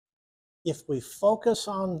if we focus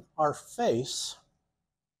on our face,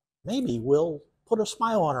 maybe we'll put a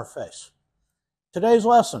smile on our face. Today's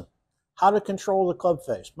lesson, how to control the club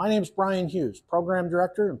face. My name is Brian Hughes, Program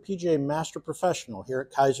Director and PGA Master Professional here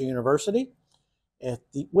at Keiser University,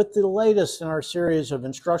 with the latest in our series of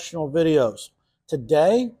instructional videos.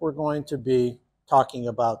 Today, we're going to be talking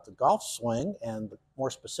about the golf swing and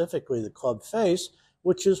more specifically the club face,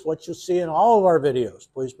 which is what you'll see in all of our videos.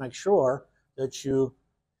 Please make sure that you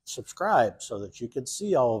subscribe so that you can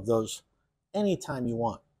see all of those anytime you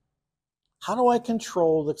want. How do I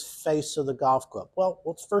control the face of the golf club? Well,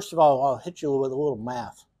 first of all, I'll hit you with a little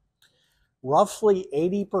math. Roughly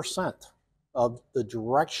 80% of the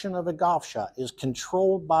direction of a golf shot is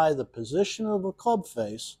controlled by the position of the club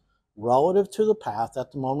face relative to the path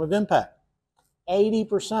at the moment of impact.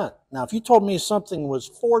 80%. Now, if you told me something was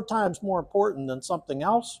 4 times more important than something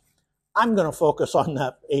else, I'm going to focus on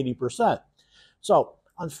that 80%. So,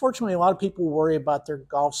 unfortunately, a lot of people worry about their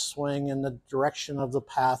golf swing and the direction of the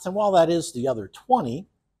path. And while that is the other 20,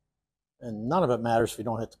 and none of it matters if you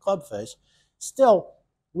don't hit the club face, still,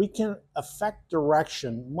 we can affect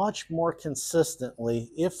direction much more consistently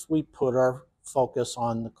if we put our focus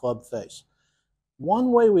on the club face.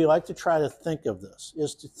 One way we like to try to think of this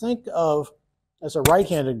is to think of, as a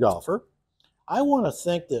right-handed golfer, I want to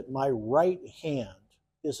think that my right hand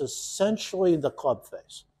is essentially the club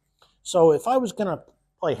face. So if I was going to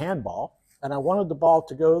play handball and I wanted the ball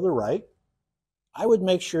to go to the right, I would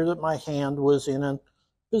make sure that my hand was in a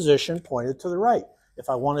position pointed to the right. If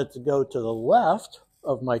I wanted to go to the left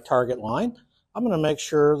of my target line, I'm going to make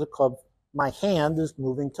sure my hand is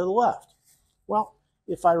moving to the left. Well,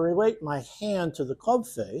 if I relate my hand to the club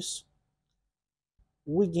face,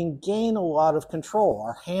 we can gain a lot of control.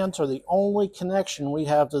 Our hands are the only connection we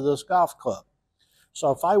have to this golf club. So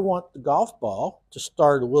if I want the golf ball to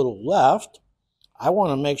start a little left, I want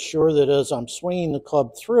to make sure that as I'm swinging the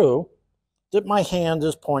club through, that my hand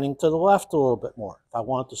is pointing to the left a little bit more. If I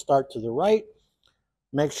want it to start to the right,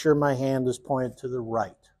 make sure my hand is pointed to the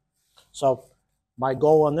right. So my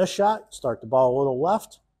goal on this shot, start the ball a little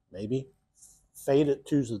left, maybe fade it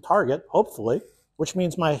to the target, hopefully, which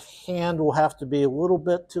means my hand will have to be a little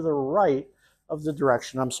bit to the right of the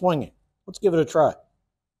direction I'm swinging. Let's give it a try.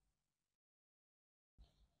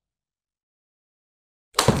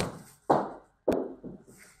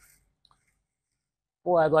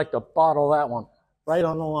 Boy, I'd like to bottle that one right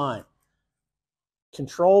on the line.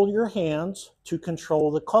 Control your hands to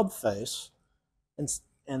control the club face,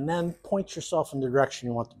 and then point yourself in the direction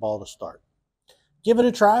you want the ball to start. Give it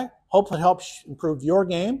a try. Hope it helps improve your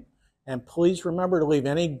game. And please remember to leave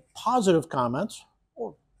any positive comments,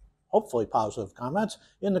 or hopefully positive comments,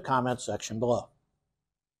 in the comments section below.